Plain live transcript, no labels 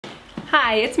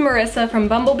Hi, it's Marisa from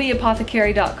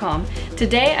BumblebeeApothecary.com.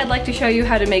 Today I'd like to show you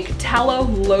how to make tallow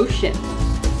lotion.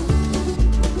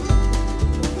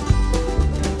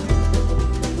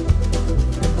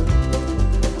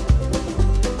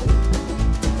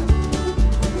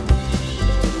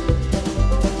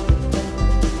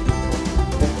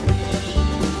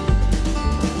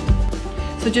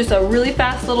 So just a really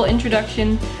fast little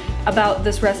introduction about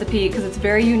this recipe because it's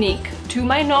very unique. To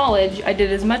my knowledge, I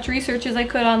did as much research as I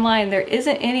could online. There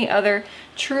isn't any other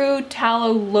true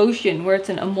tallow lotion where it's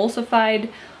an emulsified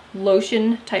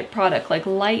lotion type product, like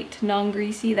light,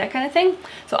 non-greasy, that kind of thing.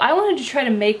 So I wanted to try to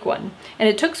make one. And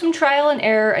it took some trial and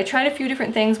error. I tried a few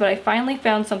different things, but I finally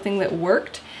found something that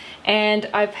worked. And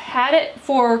I've had it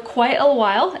for quite a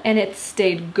while and it's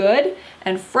stayed good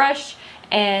and fresh.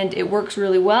 And it works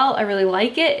really well. I really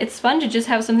like it. It's fun to just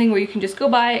have something where you can just go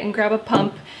by and grab a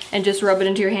pump and just rub it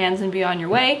into your hands and be on your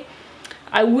way.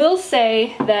 I will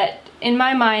say that in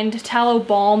my mind, tallow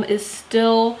balm is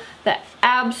still the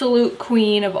absolute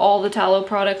queen of all the tallow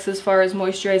products as far as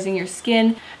moisturizing your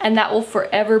skin, and that will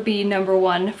forever be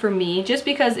 #1 for me just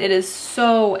because it is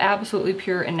so absolutely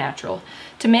pure and natural.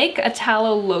 To make a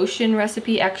tallow lotion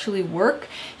recipe actually work,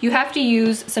 you have to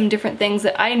use some different things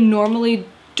that I normally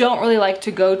don't really like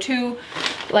to go to,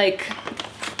 like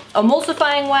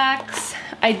emulsifying wax.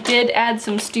 I did add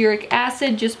some stearic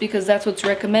acid just because that's what's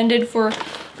recommended for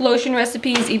lotion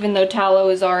recipes, even though tallow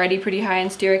is already pretty high in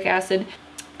stearic acid.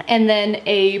 And then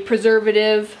a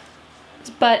preservative,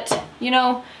 but you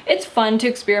know, it's fun to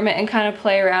experiment and kind of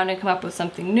play around and come up with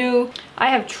something new. I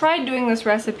have tried doing this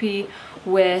recipe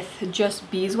with just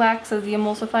beeswax as the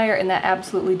emulsifier and that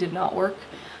absolutely did not work.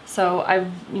 So I've,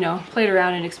 played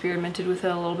around and experimented with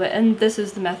it a little bit, and this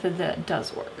is the method that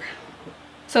does work.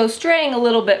 So straying a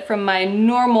little bit from my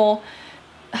normal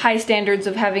high standards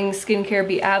of having skincare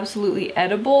be absolutely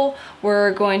edible,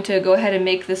 we're going to go ahead and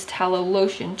make this tallow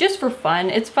lotion just for fun.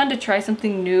 It's fun to try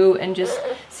something new and just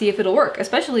see if it'll work,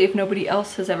 especially if nobody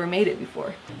else has ever made it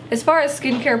before. As far as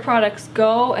skincare products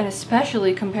go, and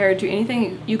especially compared to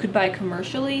anything you could buy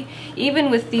commercially, even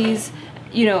with these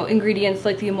ingredients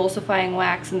like the emulsifying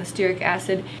wax and the stearic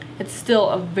acid, it's still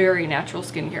a very natural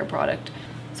skincare product.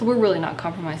 So we're really not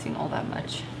compromising all that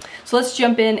much. So let's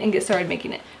jump in and get started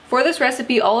making it. For this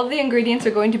recipe, all of the ingredients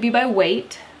are going to be by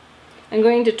weight. I'm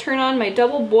going to turn on my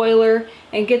double boiler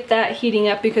and get that heating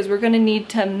up because we're going to need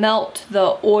to melt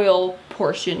the oil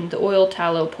portion, the oil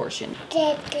tallow portion.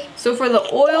 So for the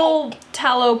oil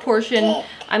tallow portion,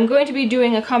 I'm going to be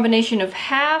doing a combination of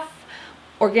half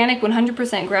organic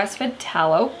 100% grass-fed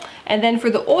tallow, and then for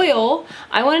the oil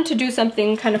I wanted to do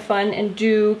something kind of fun and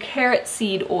do carrot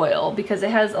seed oil because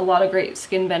it has a lot of great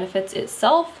skin benefits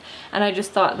itself, and I just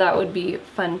thought that would be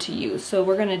fun to use. So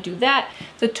we're gonna do that.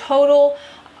 The total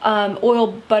oil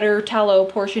butter tallow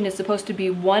portion is supposed to be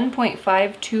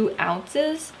 1.52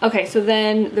 ounces. Okay, so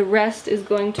then the rest is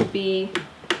going to be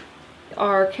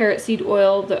our carrot seed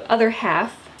oil, the other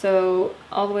half. So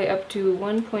all the way up to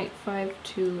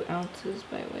 1.52 ounces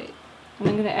by weight. And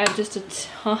I'm gonna add just a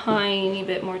tiny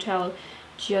bit more tallow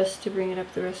just to bring it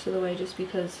up the rest of the way, just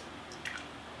because,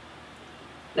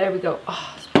 there we go.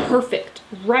 Oh, it's perfect,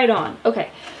 right on.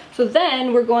 Okay, so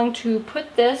then we're going to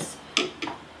put this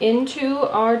into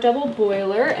our double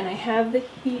boiler, and I have the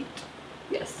heat,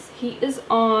 yes, heat is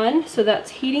on, so that's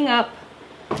heating up.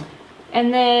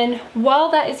 And then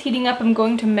while that is heating up, I'm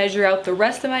going to measure out the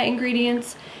rest of my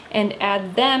ingredients and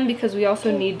add them because we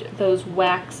also need those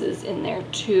waxes in there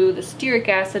too, the stearic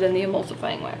acid and the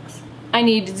emulsifying wax. I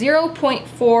need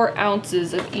 0.4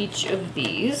 ounces of each of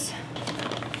these.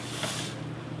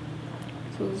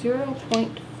 So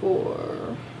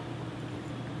 0.4.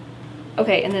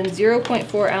 Okay, and then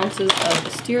 0.4 ounces of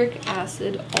stearic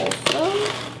acid also.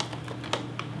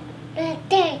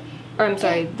 Or I'm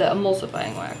sorry, the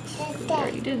emulsifying wax. We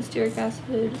already did stearic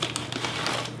acid.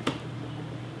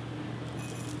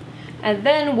 And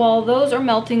then while those are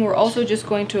melting, we're also just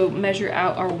going to measure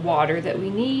out our water that we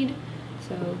need.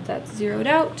 So that's zeroed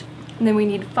out. And then we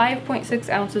need 5.6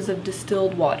 ounces of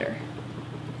distilled water.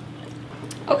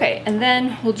 Okay, and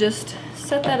then we'll just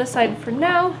set that aside for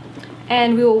now.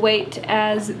 And we will wait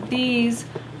as these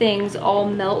things all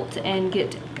melt and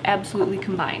get absolutely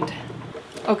combined.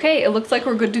 Okay, it looks like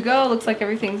we're good to go. It looks like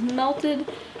everything's melted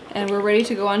and we're ready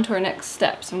to go on to our next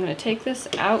step. So I'm going to take this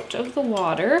out of the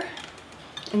water,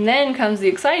 and then comes the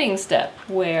exciting step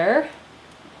where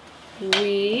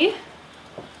we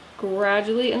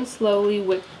gradually and slowly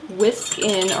whisk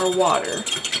in our water.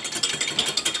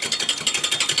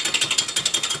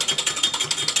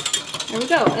 There we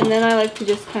go. And then I like to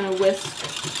just kind of whisk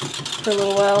for a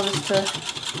little while just to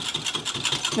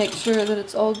Make sure that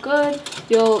it's all good.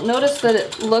 You'll notice that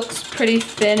it looks pretty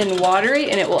thin and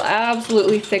watery, and it will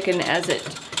absolutely thicken as it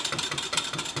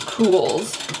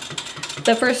cools.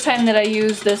 The first time that I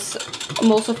used this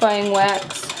emulsifying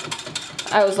wax,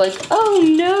 I was like, oh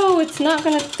no, it's not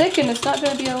gonna thicken, it's not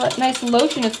gonna be a nice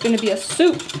lotion, it's gonna be a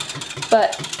soup.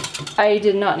 But I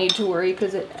did not need to worry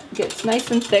because it gets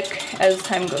nice and thick as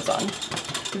time goes on.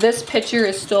 This pitcher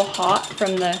is still hot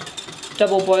from the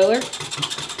double boiler,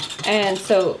 and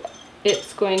so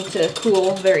it's going to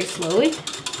cool very slowly.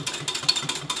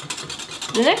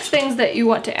 The next things that you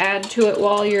want to add to it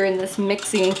while you're in this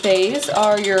mixing phase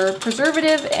are your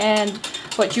preservative and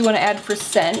what you want to add for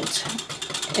scent.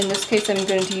 In this case, I'm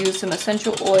going to use some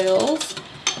essential oils.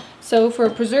 So for a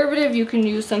preservative, you can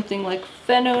use something like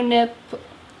Phenonip,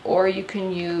 or you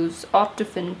can use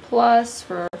Optifin Plus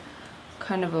for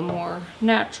kind of a more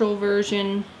natural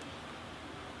version.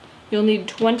 You'll need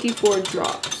 24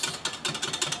 drops.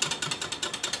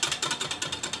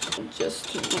 Just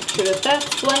to make sure that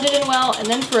that's blended in well. And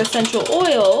then for essential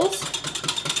oils,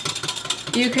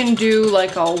 you can do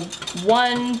like a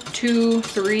 1, 2,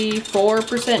 3,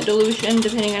 4% dilution,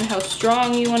 depending on how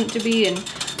strong you want it to be and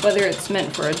whether it's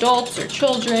meant for adults or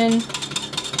children.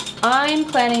 I'm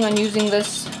planning on using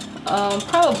this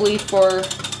probably for,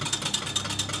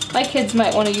 my kids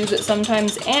might want to use it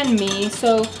sometimes, and me,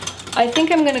 so I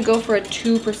think I'm going to go for a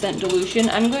 2% dilution.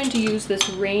 I'm going to use this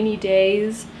Rainy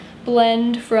Days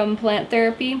blend from Plant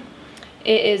Therapy.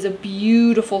 It is a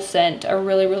beautiful scent. I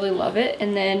really, really love it.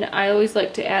 And then I always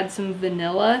like to add some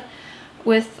vanilla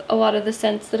with a lot of the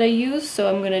scents that I use, so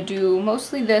I'm going to do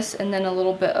mostly this and then a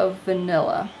little bit of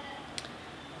vanilla.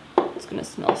 It's going to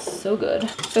smell so good.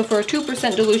 So for a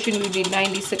 2% dilution, we need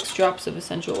 96 drops of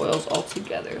essential oils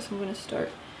altogether. So I'm going to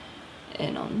start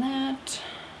in on that.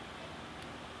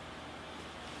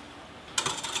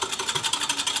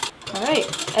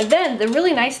 Alright, and then the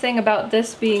really nice thing about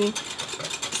this being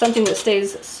something that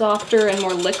stays softer and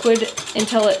more liquid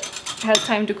until it has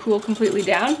time to cool completely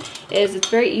down is it's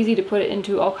very easy to put it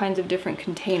into all kinds of different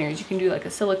containers. You can do like a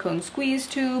silicone squeeze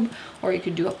tube, or you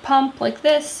could do a pump like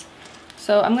this.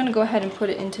 So I'm going to go ahead and put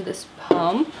it into this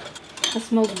pump. It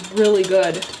smells really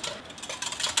good.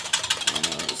 And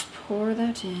I'll just pour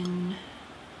that in.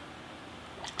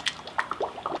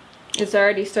 It's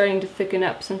already starting to thicken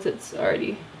up since it's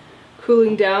already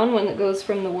cooling down when it goes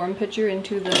from the warm pitcher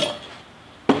into the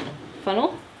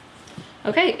funnel.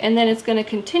 Okay, and then it's going to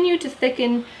continue to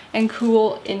thicken and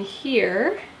cool in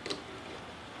here.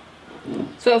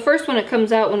 So at first when it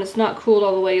comes out, when it's not cooled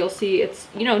all the way, you'll see it's,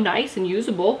 you know, nice and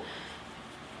usable.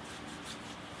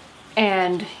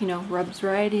 And, you know, rubs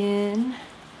right in.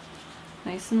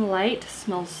 Nice and light.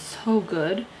 Smells so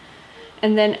good.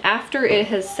 And then after it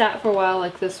has sat for a while,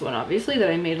 like this one obviously that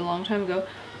I made a long time ago,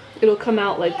 it'll come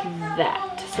out like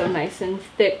that. So nice and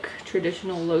thick,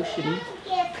 traditional lotion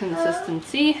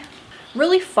consistency.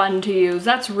 Really fun to use.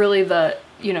 That's really the,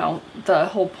 you know, the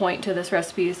whole point to this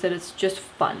recipe, is that it's just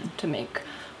fun to make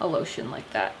a lotion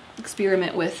like that.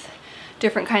 Experiment with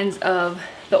different kinds of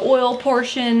the oil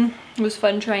portion. It was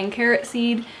fun trying carrot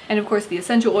seed, and of course the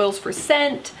essential oils for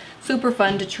scent. Super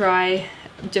fun to try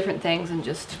different things and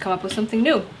just come up with something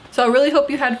new. So I really hope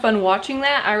you had fun watching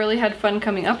that. I really had fun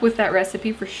coming up with that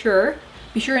recipe for sure.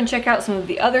 Be sure and check out some of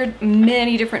the other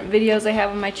many different videos I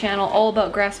have on my channel all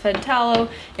about grass-fed tallow,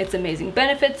 its amazing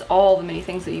benefits, all the many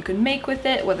things that you can make with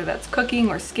it, whether that's cooking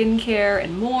or skincare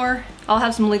and more. I'll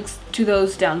have some links to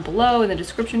those down below in the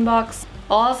description box.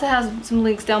 I'll also have some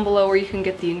links down below where you can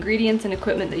get the ingredients and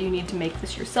equipment that you need to make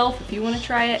this yourself if you want to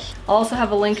try it. I'll also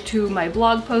have a link to my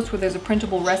blog post where there's a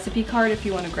printable recipe card if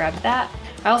you want to grab that.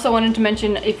 I also wanted to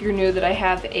mention, if you're new, that I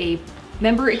have a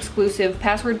member exclusive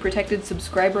password protected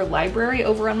subscriber library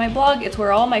over on my blog. It's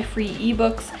where all my free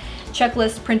ebooks,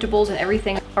 checklists, printables, and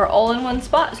everything are all in one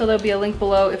spot, so there'll be a link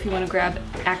below if you want to grab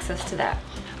access to that.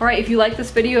 Alright, if you liked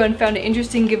this video and found it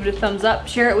interesting, give it a thumbs up.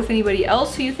 Share it with anybody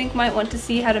else who you think might want to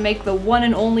see how to make the one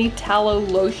and only tallow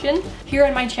lotion. Here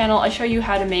on my channel, I show you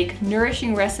how to make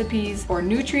nourishing recipes for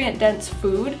nutrient-dense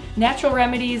food, natural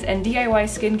remedies, and DIY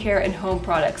skincare and home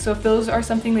products. So if those are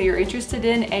something that you're interested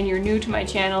in and you're new to my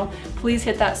channel, please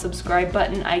hit that subscribe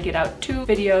button. I get out 2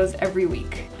 videos every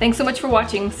week. Thanks so much for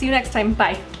watching. See you next time.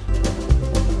 Bye.